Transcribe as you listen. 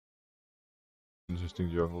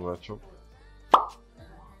Interesting jungle matchup.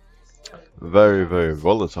 Very, very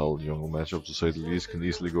volatile jungle matchup to say the least. Can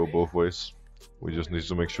easily go both ways. We just need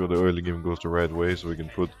to make sure the early game goes the right way so we can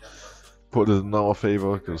put it in our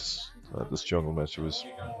favor, because this jungle matchup is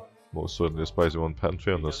most certainly a spicy one.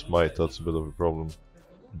 Pantheon and a Smite, that's a bit of a problem.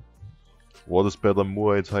 What is better,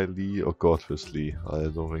 Muay Thai Lee or Godfist Lee? I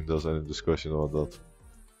don't think there's any discussion about that.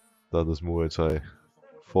 That is Muay Thai,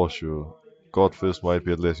 for sure. Godfist might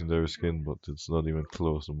be a legendary skin, but it's not even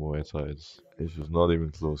close to Muay Thai. It's just not even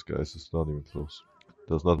close, guys. It's not even close.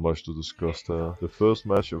 There's not much to discuss there. The first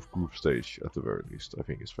match of group stage, at the very least, I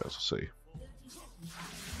think it's fair to say.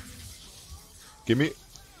 Gimme!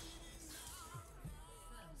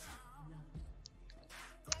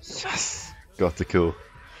 Yes! Got the kill.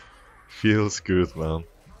 Feels good, man.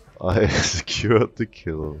 I secured the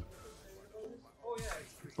kill.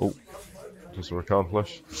 Oh, just a recount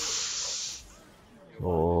flash.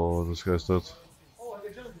 Oh, this guy's dead.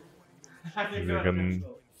 Maybe I can...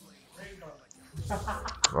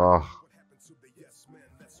 Ah.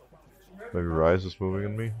 Maybe Rise is moving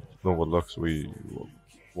on me? No, what Lux,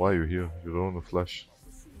 why are you here? You don't have a flash.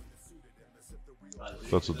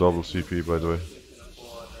 That's a double CP, by the way.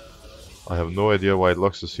 I have no idea why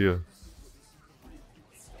Lux is here.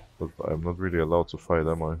 But I'm not really allowed to fight,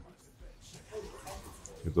 am I?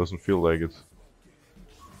 It doesn't feel like it.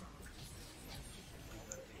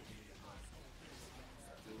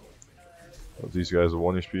 But these guys are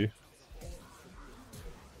 1 HP.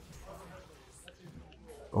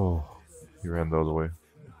 Oh, he ran the other way.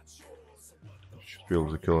 Should be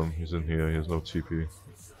able to kill him. He's in here, he has no TP.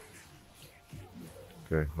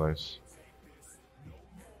 Okay, nice.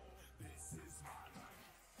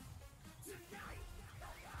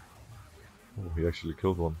 Oh, he actually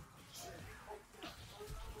killed one.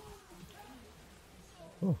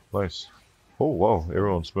 Oh, nice. Oh wow,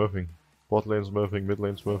 everyone's smurfing. Bot lane smurfing, mid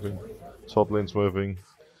lane smurfing, top lane smurfing.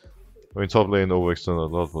 I mean, top lane overextended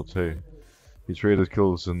a lot, but hey, he traded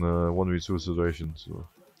kills in a 1v2 situation, so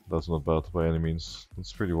that's not bad by any means.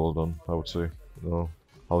 It's pretty well done, I would say. You know,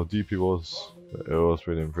 how deep he was, it was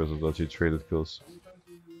pretty impressive that he traded kills.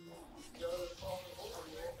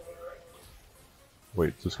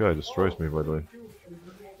 Wait, this guy destroys me, by the way.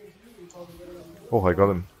 Oh, I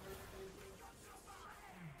got him.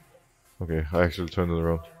 Okay, I actually turned it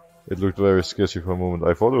around. It looked very sketchy for a moment.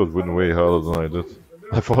 I thought I would win way harder than I did.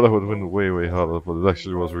 I thought I would win way, way harder, but it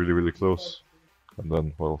actually was really, really close. And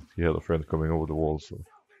then, well, he had a friend coming over the wall, so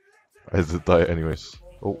I did die anyways.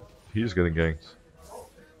 Oh, he's getting ganked.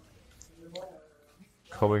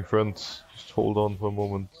 Coming, friends. Just hold on for a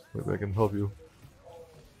moment. Maybe I can help you.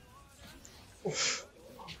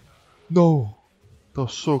 No! That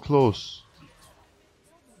was so close.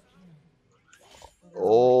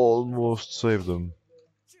 Almost saved him.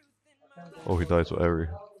 Oh, he died to Ari.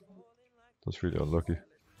 That's really unlucky.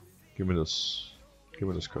 Give me this. Give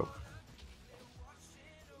me this cup.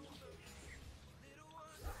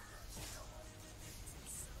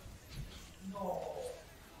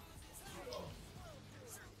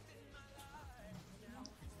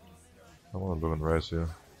 I wanna look on Rise here.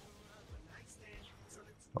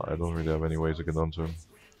 I don't really have any way to get onto him.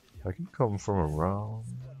 I can come from around.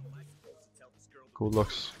 Cool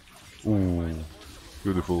Lux. Ooh,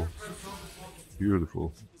 beautiful.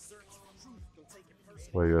 Beautiful.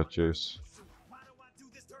 Where you at, Jace?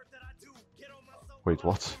 Wait,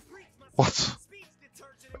 what? What?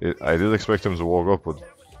 I did expect him to walk up, but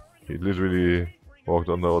he literally walked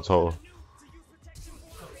under our tower.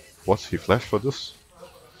 What? He flashed for this?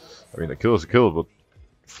 I mean, a kill is a kill, but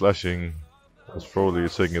flashing was probably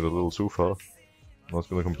taking it a little too far. I'm not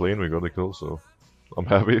gonna complain, we got a kill, so I'm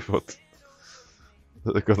happy, but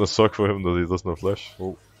it's gonna suck for him that he doesn't have flash.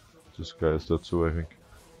 Oh, this guy is dead too, I think.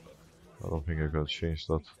 I don't think I gotta change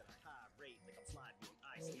that.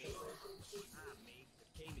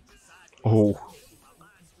 Oh,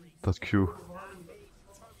 that Q.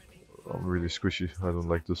 I'm really squishy, I don't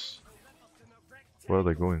like this. Where are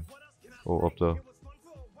they going? Oh, up there.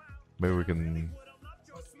 Maybe we can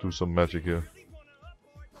do some magic here.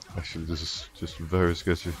 Actually, this is just very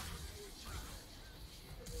sketchy.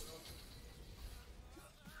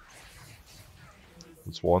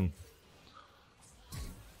 It's one.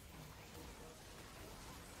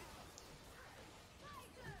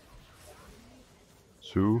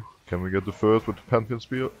 Two. Can we get the third with the Pantheon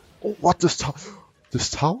Spear? Oh, what? This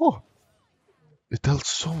tower? It dealt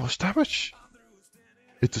so much damage.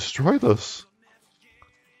 It destroyed us.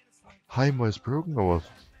 Heimer is broken or what?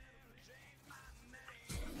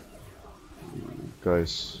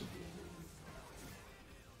 Guys.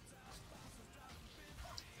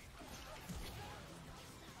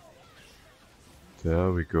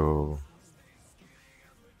 There we go.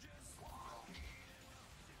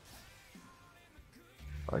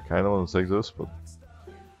 I kinda wanna take this, but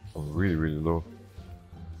I'm really low.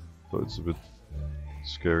 So it's a bit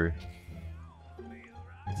scary.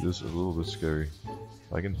 It is a little bit scary.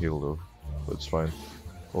 I can heal though, but it's fine.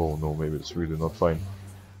 Oh no, maybe it's really not fine.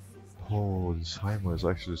 Oh, this Heimer is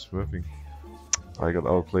actually smurfing. I got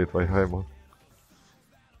outplayed by Heimer.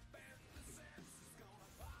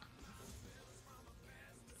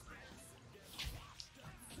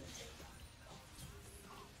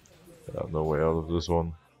 No way out of this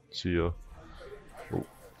one. See ya. Oh.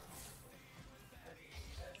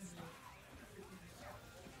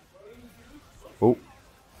 Oh.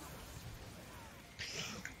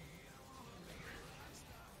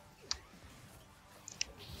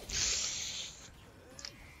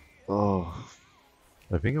 Oh.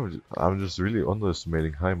 I think I'm just really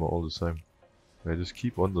underestimating Heimer all the time. I just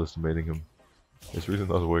keep underestimating him. It's really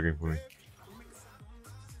not working for me.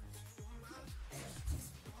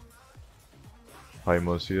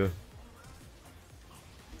 Heimer's here.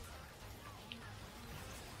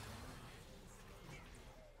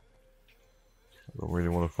 I don't really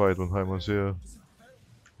want to fight when Heimer's here.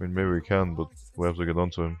 I mean, maybe we can, but we have to get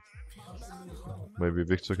onto him. Maybe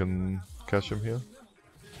Victor can catch him here.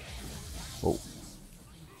 Oh.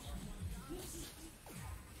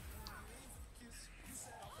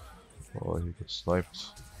 Oh, he got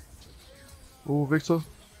sniped. Oh, Victor.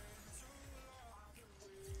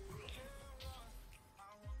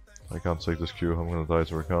 I can't take this Q, I'm gonna die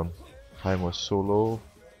to Rakan. Heimer's so low.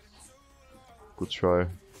 Good try.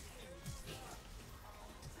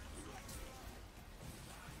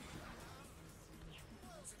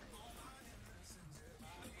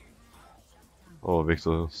 Oh,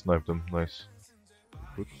 Victor sniped him, nice.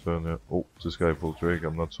 Good turn, yeah. Oh, this guy pulled Drake,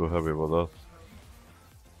 I'm not so happy about that.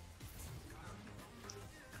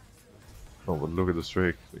 Oh, but look at this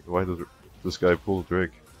Drake. Like, why did this guy pull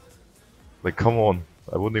Drake? Like, come on.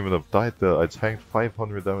 I wouldn't even have died there. I tanked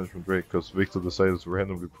 500 damage from Drake because Victor decided to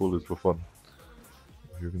randomly pull it for fun.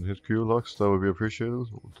 If you can hit Q locks, that would be appreciated.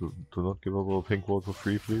 Do not give up a pink ward for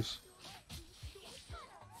free, please.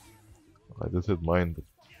 I did hit mine, but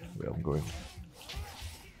yeah, I'm going.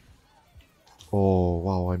 Oh,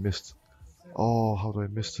 wow, I missed. Oh, how did I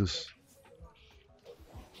miss this?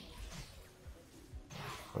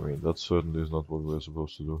 I mean, that certainly is not what we're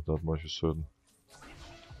supposed to do. That much is certain.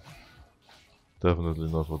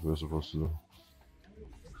 Definitely not what we're supposed to do.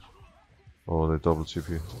 Oh, they double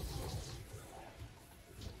TP.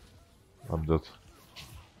 I'm dead.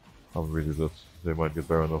 I'm really dead. They might get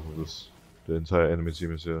Baron off of this. The entire enemy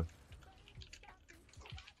team is here.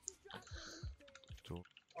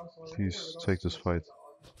 Please take this fight.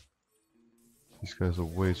 These guys are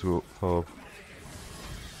way too far up.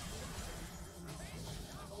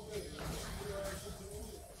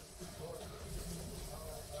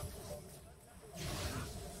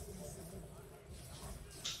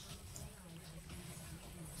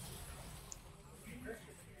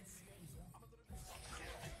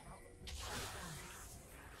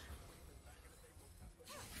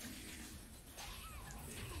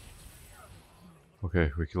 Okay,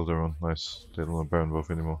 we killed everyone. Nice. They don't have Baron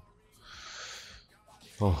buff anymore.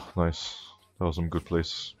 Oh, nice. That was some good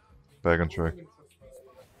plays. Back on track.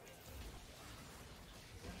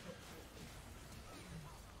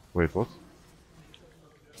 Wait, what?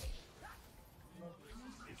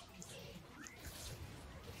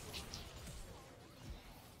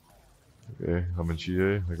 Okay, I'm in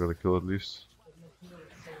GA. I got a kill at least.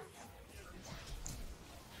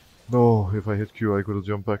 No, if I hit Q, I could have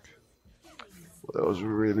jumped back. Well, that was a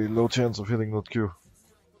really low chance of hitting that Q.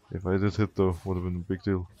 If I did hit though, would have been a big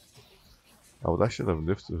deal. I would actually have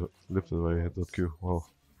lifted if I hit that Q. Wow.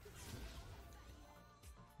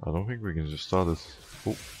 I don't think we can just start it.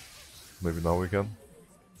 Oh, maybe now we can.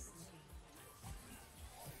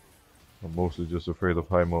 I'm mostly just afraid of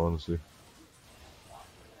Heimer, honestly.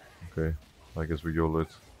 Okay, I guess we YOLO it.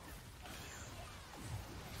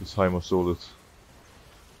 This Heimer stole it.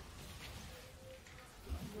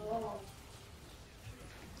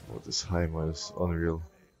 Oh, this Heimer is unreal.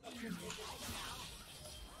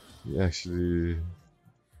 He actually...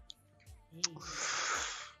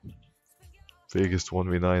 biggest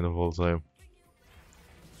 1v9 of all time.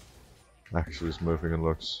 Actually smurfing and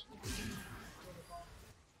Lux.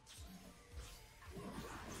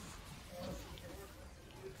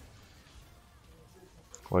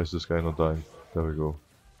 Why is this guy not dying? There we go.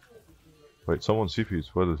 Wait, someone CP'd.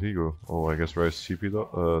 Where did he go? Oh, I guess Rice CP'd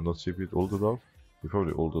out. Not CP'd, ulted out. He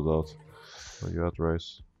probably ulted out. Oh, you had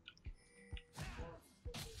Rice.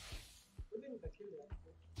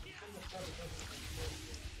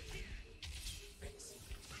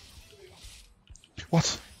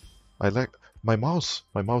 What? I like my mouse.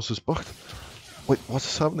 My mouse is bugged. Wait, what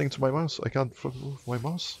is happening to my mouse? I can't fucking move my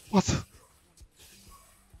mouse. What?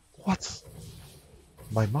 What?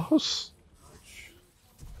 My mouse?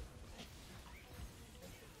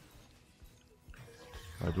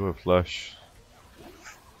 I do have flash.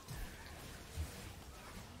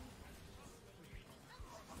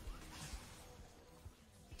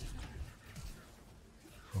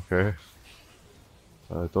 Okay.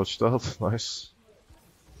 I dodged that. Nice.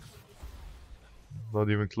 Not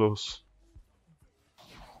even close.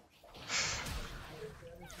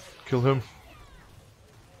 Kill him.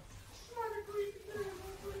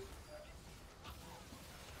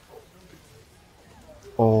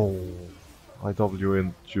 Oh, I W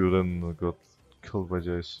into and got killed by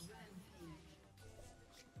Jace.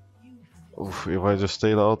 Oof, if I just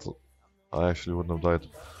stayed out, I actually wouldn't have died.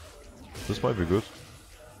 This might be good.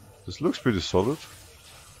 This looks pretty solid.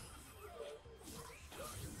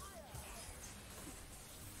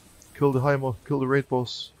 Kill the Heimer, kill the raid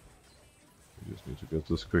boss. We just need to get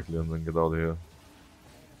this quickly and then get out of here.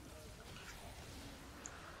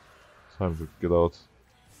 Time to get out.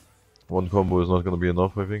 One combo is not gonna be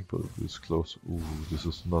enough, I think, but it's close. Ooh, this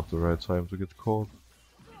is not the right time to get caught.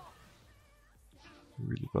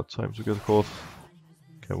 Really bad time to get caught.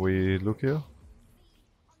 Can we look here?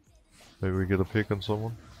 Maybe we get a pick on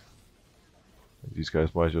someone? These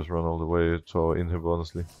guys might just run all the way to our inhib,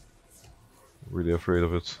 honestly. Really afraid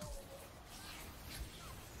of it.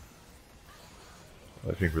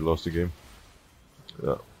 I think we lost the game.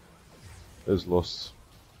 Yeah. It's lost.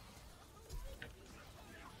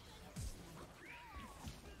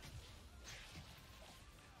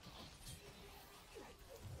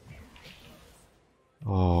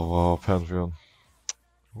 Oh wow, Pantheon.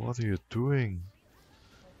 What are you doing?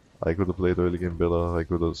 I could have played early game better, I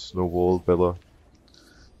could have snowballed better.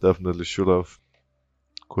 Definitely should have.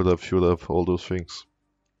 Could have, should have, all those things.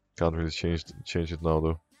 Can't really change it now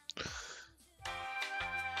though.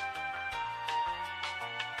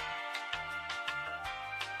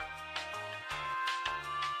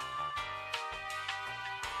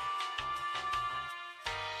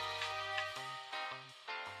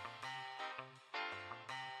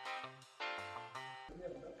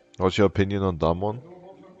 What's your opinion on Damwon?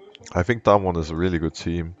 I think Damwon is a really good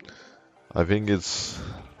team. I think it's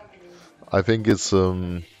I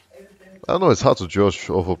don't know, it's hard to judge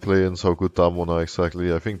over play-ins how good Damwon are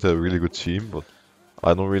exactly. I think they're a really good team, but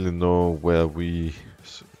I don't really know where we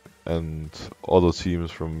and other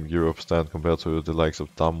teams from Europe stand compared to the likes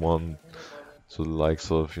of Damwon, to the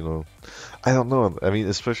likes of, I don't know. I mean,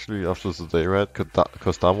 especially after today, right?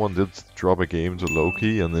 Because Damwon did drop a game to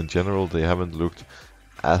Loki, and in general, they haven't looked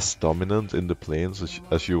as dominant in the planes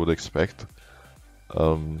as you would expect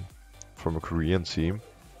from a Korean team.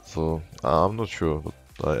 So I'm not sure,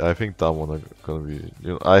 but I think that one are gonna be.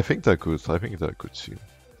 I think they're good. I think they're a good team.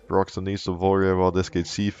 Broxah needs to worry about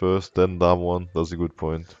SKT first, then Damwon. That's a good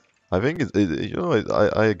point. I think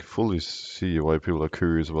I fully see why people are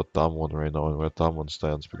curious about Damwon right now and where Damwon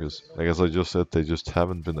stands, because, like as I just said, they just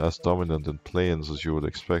haven't been as dominant in play-ins as you would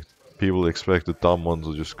expect. People expected Damwon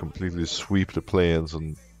to just completely sweep the play-ins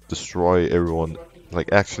and destroy everyone,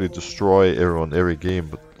 like actually destroy everyone every game,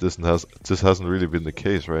 but this hasn't really been the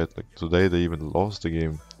case, right? Like today they even lost the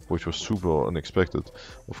game, which was super unexpected.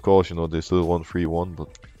 Of course, they still won 3-1,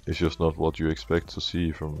 but it's just not what you expect to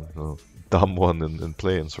see from Damwon in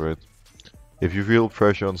play-ins, right? If you feel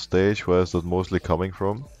pressure on stage, where is that mostly coming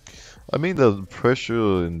from? I mean, the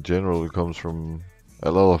pressure in general comes from a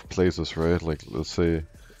lot of places, right? Like, let's say,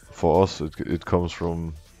 for us, it comes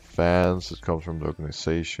from fans, it comes from the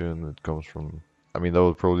organization, it comes from... I mean, that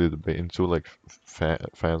would probably be into, like,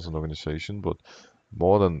 fans and organization, but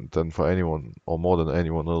more than for anyone, or more than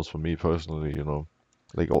anyone else, for me personally,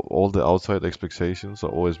 like, all the outside expectations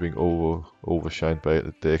are always being overshined by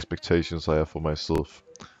the expectations I have for myself.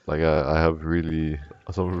 Like, I have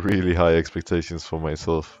some really high expectations for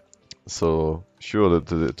myself. So sure,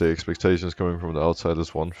 the expectations coming from the outside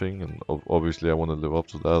is one thing, and obviously I want to live up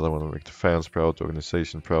to that. I want to make the fans proud, the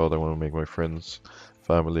organization proud. I want to make my friends,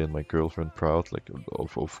 family, and my girlfriend proud. Like,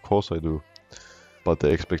 of course I do. But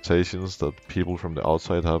the expectations that people from the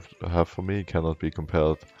outside have for me cannot be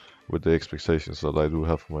compared with the expectations that I do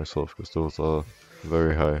have for myself, because those are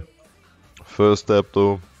very high. First step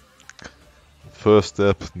though. First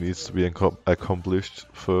step needs to be accomplished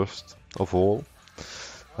first of all,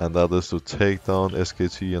 and that is to take down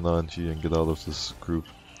SKT and RNG and get out of this group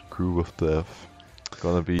of death.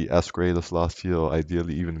 Gonna be as great as last year, or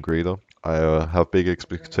ideally even greater. I have big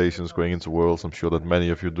expectations going into Worlds. I'm sure that many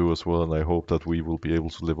of you do as well, and I hope that we will be able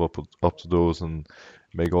to live up to those and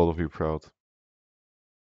make all of you proud.